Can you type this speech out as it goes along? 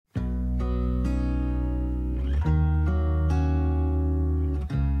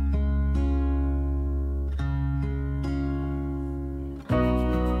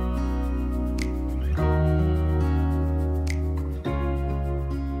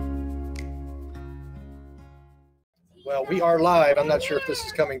Well, we are live. I'm not sure if this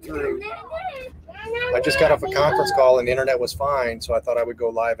is coming through. I just got off a conference call and the internet was fine, so I thought I would go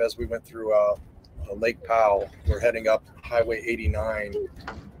live as we went through Lake Powell. We're heading up Highway 89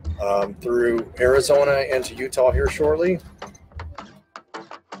 through Arizona into Utah here shortly.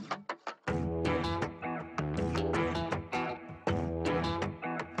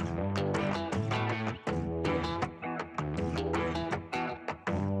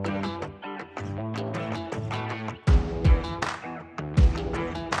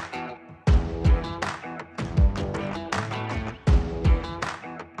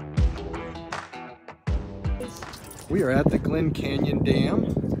 We are at the Glen Canyon Dam.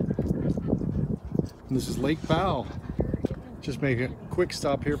 And this is Lake Powell. Just make a quick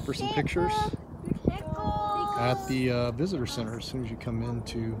stop here for some pictures at the visitor center as soon as you come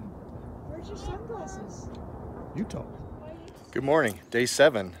into Utah. Good morning, day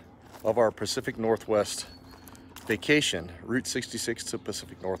 7 of our Pacific Northwest vacation, Route 66 to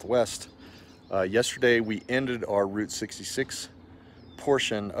Pacific Northwest. Yesterday we ended our Route 66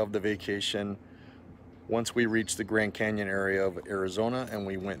 portion of the vacation once we reached the Grand Canyon area of Arizona, and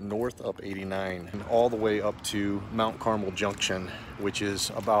we went north up 89 and all the way up to Mount Carmel Junction, which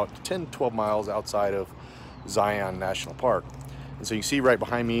is about 10-12 miles outside of Zion National Park. And so you see right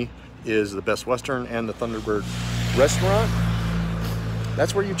behind me is the Best Western and the Thunderbird restaurant.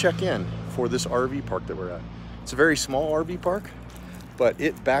 That's where you check in for this RV park that we're at. It's a very small RV park, but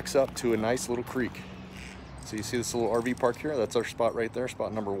it backs up to a nice little creek. So you see this little RV park here? That's our spot right there,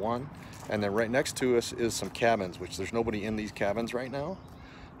 spot number 1. And then right next to us is some cabins, which there's nobody in these cabins right now.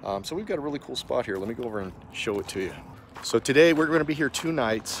 So we've got a really cool spot here. Let me go over and show it to you. So today we're going to be here 2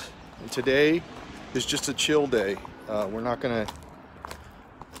 nights. And today is just a chill day. We're not going to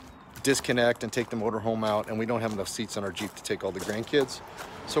disconnect and take the motorhome out, and we don't have enough seats in our Jeep to take all the grandkids.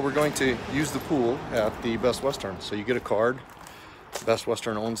 So we're going to use the pool at the Best Western. So you get a card. Best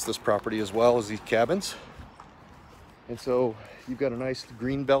Western owns this property as well as these cabins. And so you've got a nice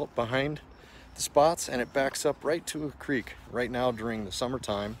green belt behind the spots, and it backs up right to a creek. Right now during the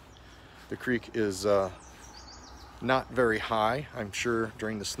summertime, the creek is not very high. I'm sure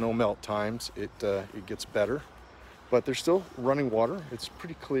during the snow melt times it gets better, but there's still running water. It's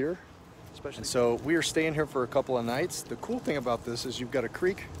pretty clear. And so we are staying here for a couple of nights. The cool thing about this is you've got a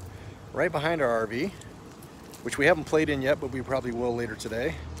creek right behind our RV, which we haven't played in yet, but we probably will later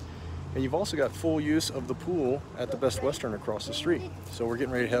today. And you've also got full use of the pool at the Best Western across the street. So we're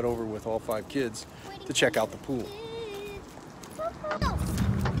getting ready to head over with all 5 kids to check out the pool.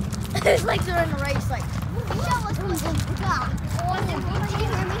 His legs are in a race, like.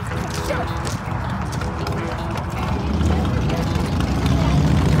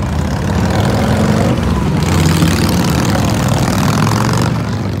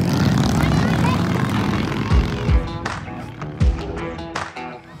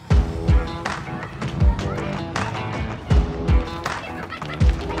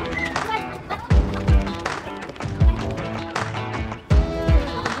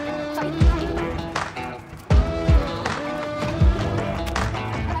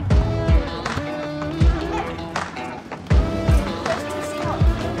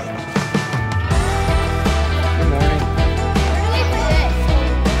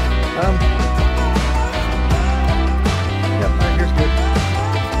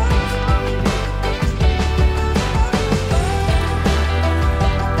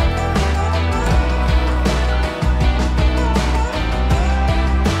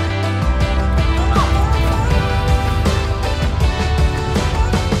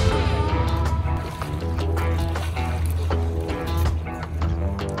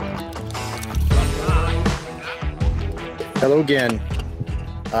 Hello again.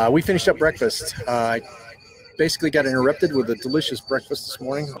 We finished up breakfast. I basically got interrupted with a delicious breakfast this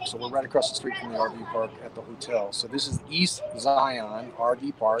morning. So we're right across the street from the RV park at the hotel. So this is East Zion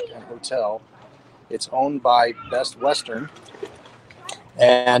RV Park and Hotel. It's owned by Best Western.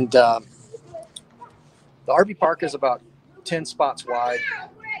 And the RV park is about 10 spots wide,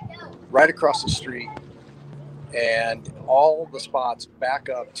 right across the street. And all the spots back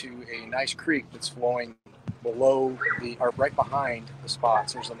up to a nice creek that's flowing below or right behind the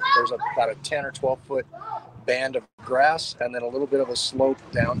spots. There's about a 10 or 12 foot band of grass, and then a little bit of a slope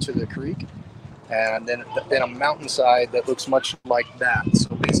down to the creek, and then a mountainside that looks much like that.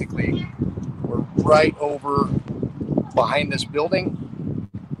 So basically we're right over behind this building.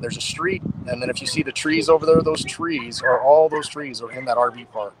 There's a street, and then if you see the trees over there, all those trees are in that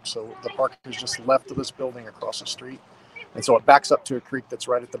RV park. So the park is just left of this building across the street, and so it backs up to a creek that's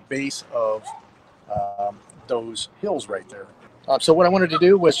right at the base of those hills right there. So what I wanted to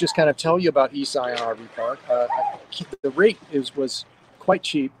do was just kind of tell you about East Zion RV Park. The rate was quite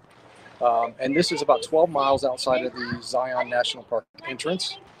cheap, and this is about 12 miles outside of the Zion National Park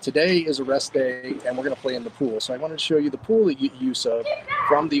entrance. Today is a rest day, and we're going to play in the pool. So I wanted to show you the pool that you get use of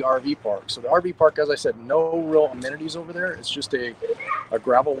from the RV park. So the RV park, as I said, no real amenities over there. It's just a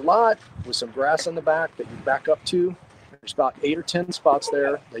gravel lot with some grass in the back that you back up to. There's about 8 or 10 spots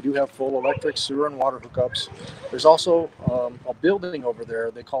there. They do have full electric, sewer, and water hookups. There's also a building over there.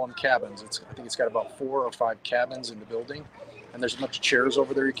 They call them cabins. I think it's got about 4 or 5 cabins in the building. And there's a bunch of chairs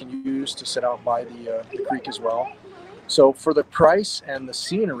over there you can use to sit out by the creek as well. So for the price and the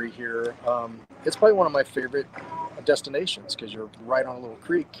scenery here, it's probably one of my favorite destinations because you're right on a little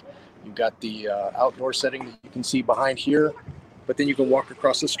creek. You've got the outdoor setting that you can see behind here, but then you can walk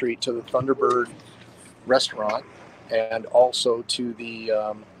across the street to the Thunderbird restaurant and also to the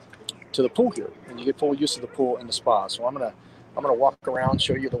pool here, and you get full use of the pool and the spa. So I'm gonna walk around,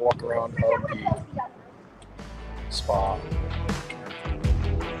 show you the walk around of the spa.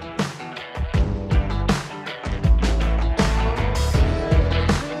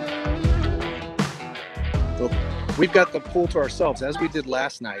 So we've got the pool to ourselves, as we did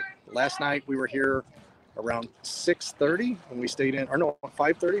last night. Last night we were here around 6:30 and we stayed in, or no,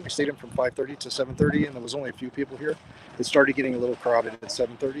 5:30. We stayed in from 5:30 to 7:30, and there was only a few people here. It started getting a little crowded at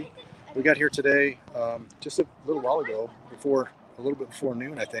 7:30. We got here today just a little while ago, a little bit before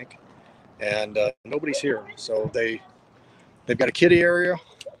noon, I think, and nobody's here. So they've got a kiddie area,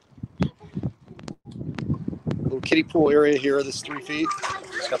 a little kiddie pool area here. This is 3 feet.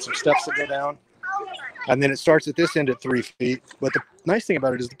 It's got some steps that go down. And then it starts at this end at 3 feet. But the nice thing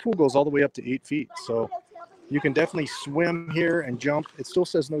about it is the pool goes all the way up to 8 feet. So you can definitely swim here and jump. It still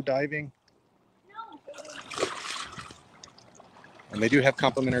says no diving. And they do have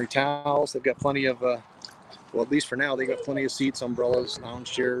complimentary towels. They've got plenty of, well, at least for now, they got plenty of seats, umbrellas,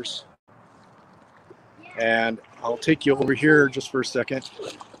 lounge chairs. And I'll take you over here just for a second.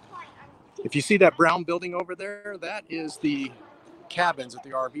 If you see that brown building over there, that is the cabins at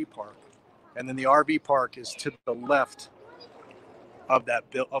the RV park. And then the RV park is to the left of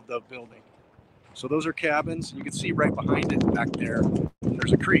the building. So those are cabins. You can see right behind it back there,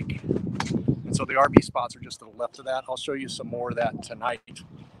 there's a creek. And so the RV spots are just to the left of that. I'll show you some more of that tonight,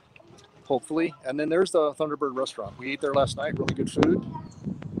 hopefully. And then there's the Thunderbird restaurant. We ate there last night, really good food.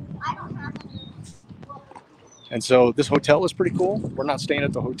 And so this hotel is pretty cool. We're not staying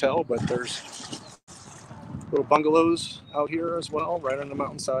at the hotel, but there's little bungalows out here as well, right on the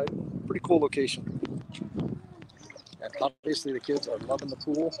mountainside. Pretty cool location. And obviously the kids are loving the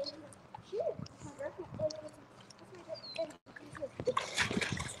pool.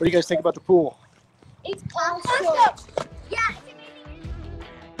 What do you guys think about the pool? It's awesome. Yeah.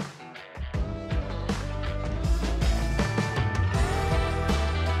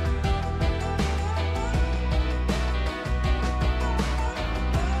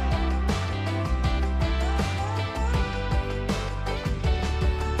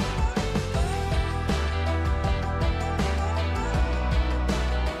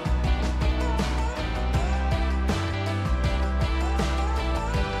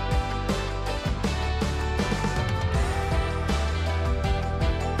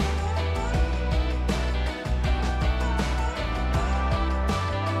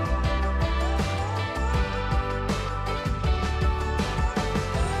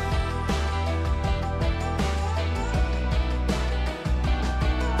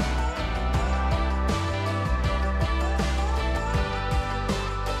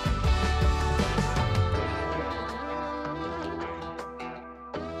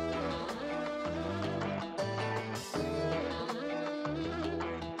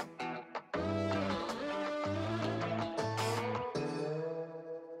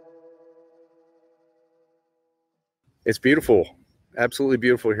 It's beautiful, absolutely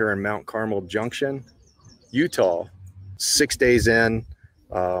beautiful here in Mount Carmel Junction, Utah. 6 days in,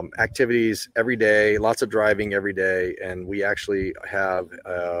 activities every day, lots of driving every day, and we actually have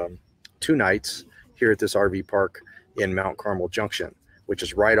 2 nights here at this RV park in Mount Carmel Junction, which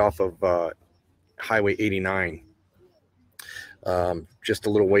is right off of Highway 89, just a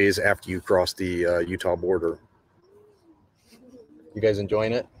little ways after you cross the Utah border. You guys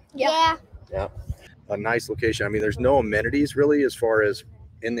enjoying it? Yeah. Yeah. A nice location. I mean, there's no amenities really as far as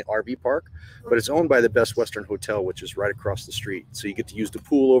in the RV park, but it's owned by the Best Western Hotel, which is right across the street. So you get to use the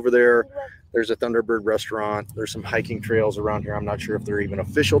pool over there. There's a Thunderbird restaurant. There's some hiking trails around here. I'm not sure if they're even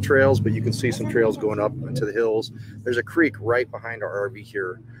official trails, but you can see some trails going up into the hills. There's a creek right behind our RV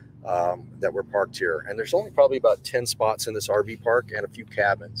here that we're parked here. And there's only probably about 10 spots in this RV park and a few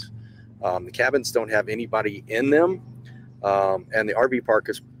cabins. The cabins don't have anybody in them, And the RV park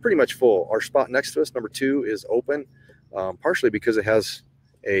is pretty much full. Our spot next to us, number 2, is open, partially because it has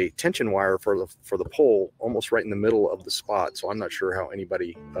a tension wire for the pole almost right in the middle of the spot. So I'm not sure how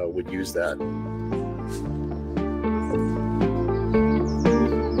anybody would use that.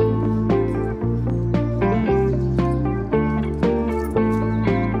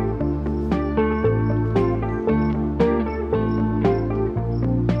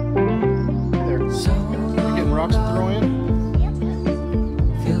 Rocks to throw in.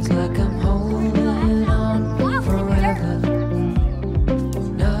 Feels like I'm holding on forever.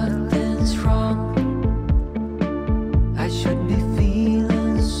 Nothing's wrong. I should be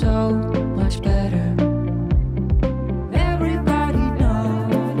feeling so much better. Everybody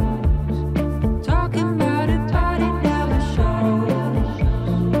knows. Talking about it, but it never shows.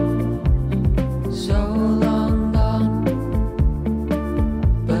 So long gone.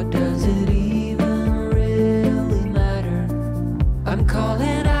 But does it even really matter? I'm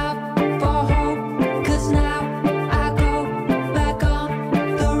calling out for hope, 'cause now I go back on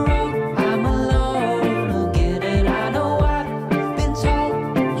the road. I'm alone again, and I know I've been told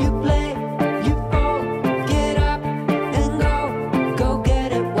you play, you fall, get up and go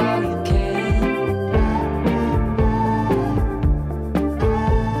get it while you can.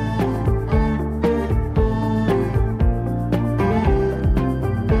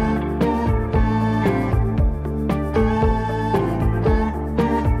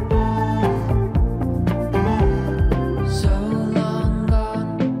 So long gone,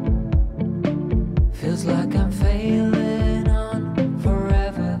 feels like I'm failing on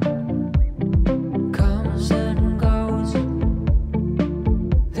forever. Comes and goes,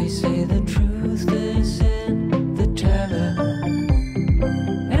 they say the truth is